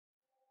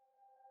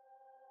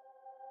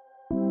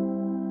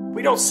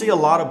We don't see a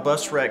lot of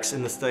bus wrecks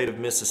in the state of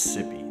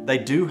Mississippi. They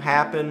do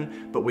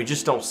happen, but we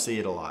just don't see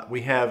it a lot.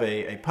 We have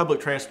a public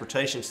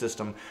transportation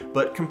system,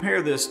 but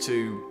compare this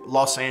to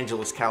Los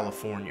Angeles,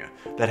 California,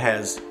 that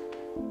has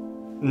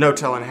no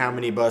telling how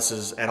many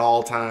buses at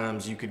all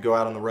times. You could go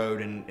out on the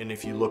road and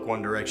if you look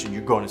one direction,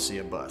 you're going to see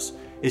a bus.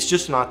 It's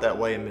just not that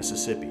way in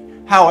Mississippi.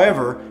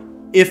 However,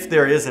 if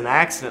there is an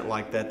accident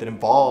like that that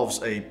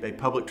involves a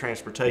public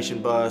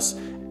transportation bus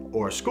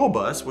or a school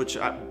bus, which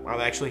I've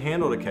actually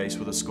handled a case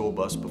with a school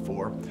bus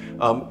before,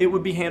 it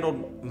would be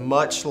handled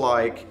much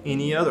like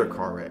any other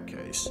car wreck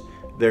case.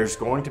 There's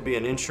going to be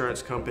an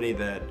insurance company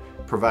that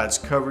provides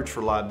coverage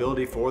for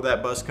liability for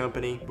that bus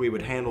company. We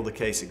would handle the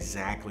case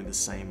exactly the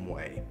same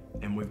way,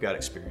 and we've got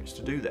experience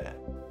to do that.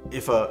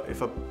 If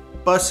a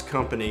bus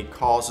company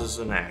causes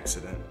an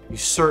accident, you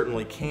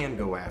certainly can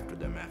go after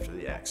them after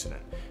the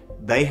accident.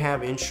 They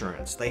have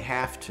insurance, they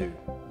have to,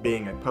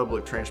 being a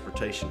public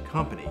transportation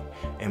company,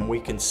 and we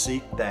can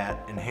seek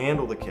that and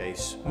handle the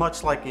case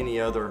much like any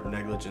other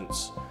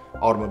negligence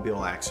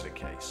automobile accident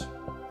case.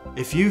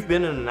 If you've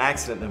been in an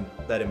accident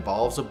that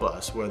involves a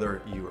bus,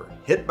 whether you were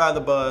hit by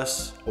the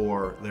bus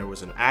or there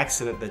was an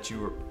accident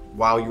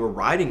while you were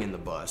riding in the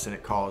bus and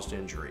it caused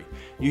injury,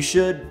 you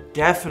should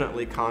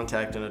definitely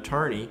contact an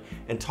attorney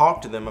and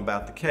talk to them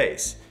about the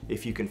case.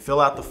 If you can fill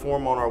out the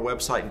form on our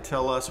website and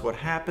tell us what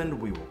happened,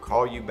 we will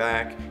call you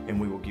back and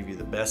we will give you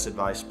the best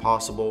advice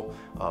possible.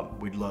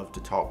 We'd love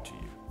to talk to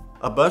you.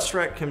 A bus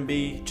wreck can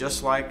be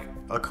just like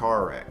a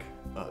car wreck.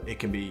 It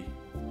can be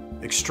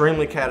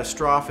extremely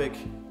catastrophic.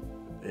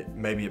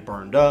 Maybe it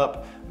burned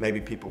up, maybe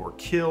people were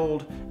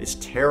killed. It's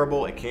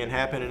terrible, it can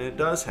happen, and it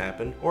does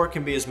happen. Or it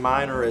can be as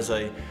minor as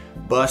a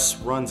bus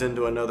runs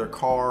into another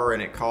car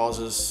and it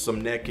causes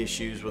some neck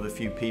issues with a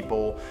few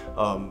people.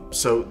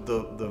 So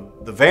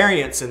the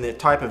variance in the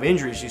type of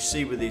injuries you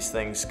see with these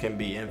things can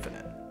be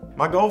infinite.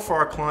 My goal for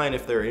our client,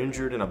 if they're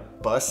injured in a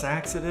bus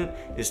accident,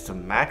 is to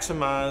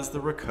maximize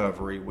the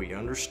recovery. We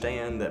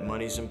understand that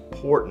money's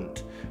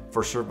important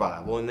for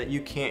survival and that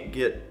you can't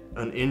get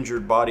an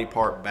injured body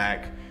part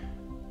back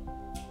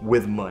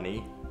with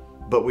money,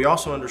 but we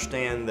also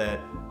understand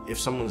that if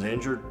someone's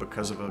injured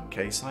because of a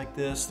case like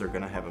this, they're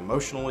going to have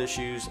emotional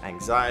issues,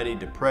 anxiety,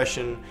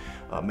 depression,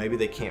 maybe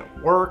they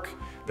can't work,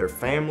 their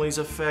family's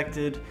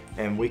affected,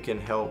 and we can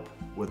help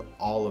with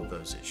all of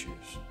those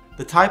issues.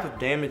 The type of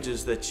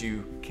damages that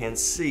you can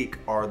seek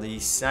are the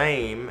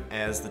same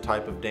as the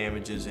type of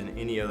damages in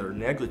any other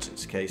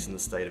negligence case in the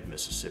state of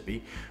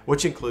Mississippi,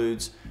 which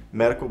includes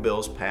medical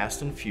bills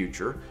past and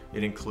future.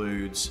 It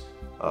includes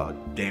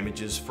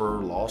damages for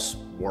lost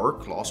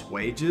work, lost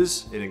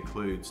wages. It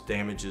includes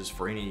damages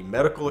for any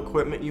medical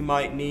equipment you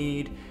might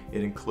need.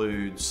 It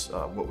includes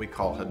what we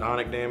call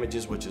hedonic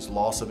damages, which is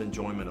loss of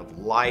enjoyment of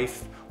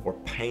life or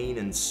pain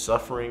and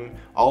suffering.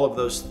 All of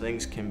those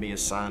things can be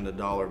assigned a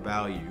dollar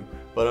value,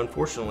 but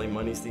unfortunately,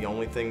 money's the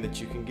only thing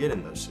that you can get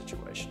in those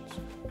situations.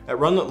 At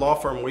Runlet Law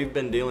Firm, we've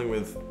been dealing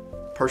with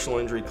personal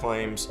injury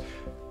claims,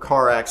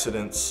 car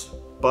accidents,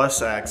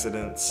 bus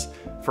accidents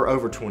for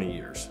over 20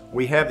 years.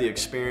 We have the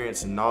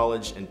experience and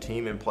knowledge and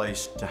team in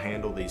place to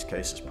handle these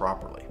cases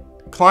properly.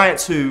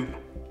 Clients who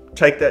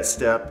take that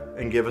step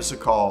and give us a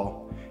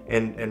call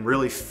and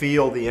really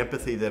feel the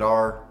empathy that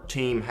our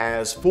team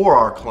has for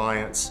our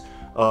clients,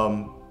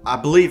 I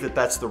believe that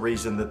that's the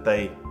reason that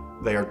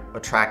they are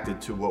attracted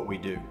to what we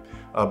do,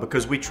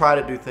 because we try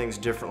to do things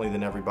differently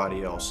than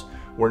everybody else.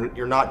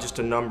 You're not just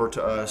a number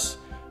to us,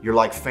 you're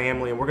like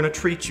family, and we're going to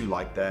treat you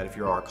like that if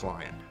you're our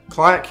client.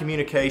 Client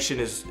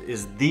communication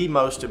is the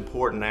most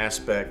important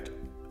aspect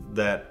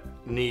that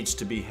needs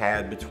to be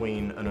had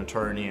between an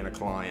attorney and a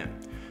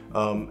client.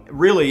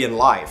 Really in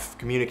life,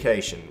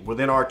 communication.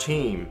 Within our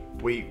team,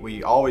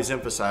 we always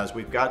emphasize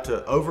we've got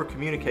to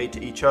over-communicate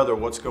to each other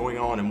what's going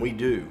on, and we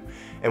do.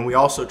 And we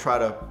also try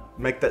to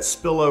make that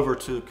spill over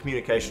to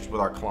communications with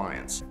our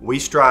clients. We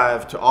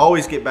strive to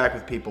always get back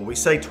with people. We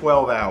say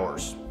 12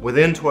 hours.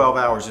 Within 12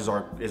 hours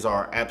is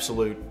our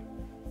absolute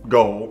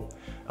goal.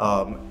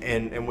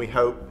 And we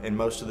hope, and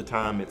most of the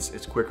time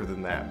it's quicker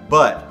than that.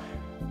 But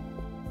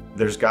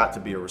there's got to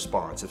be a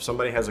response. If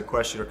somebody has a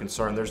question or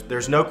concern,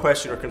 there's no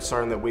question or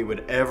concern that we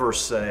would ever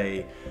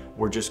say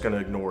we're just going to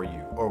ignore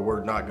you or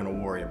we're not going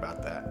to worry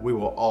about that. We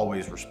will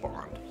always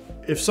respond.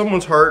 If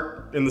someone's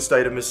hurt in the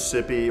state of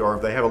Mississippi, or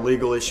if they have a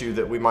legal issue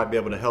that we might be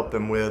able to help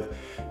them with,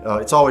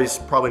 it's always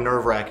probably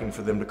nerve-wracking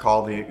for them to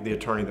call the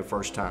attorney the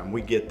first time.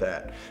 We get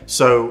that.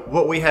 So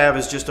what we have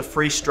is just a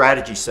free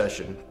strategy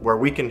session where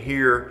we can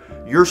hear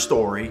your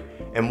story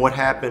and what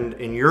happened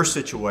in your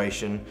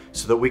situation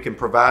so that we can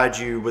provide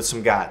you with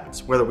some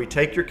guidance. Whether we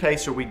take your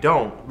case or we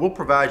don't, we'll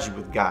provide you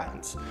with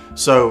guidance.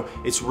 So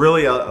it's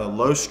really a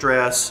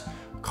low-stress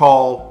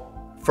call.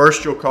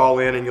 First, you'll call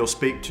in and you'll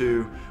speak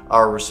to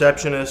our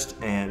receptionist,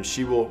 and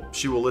she will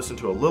listen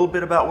to a little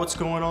bit about what's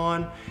going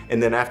on,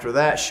 and then after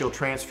that she'll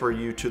transfer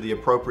you to the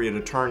appropriate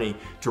attorney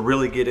to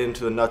really get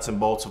into the nuts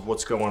and bolts of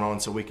what's going on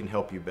so we can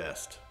help you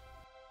best.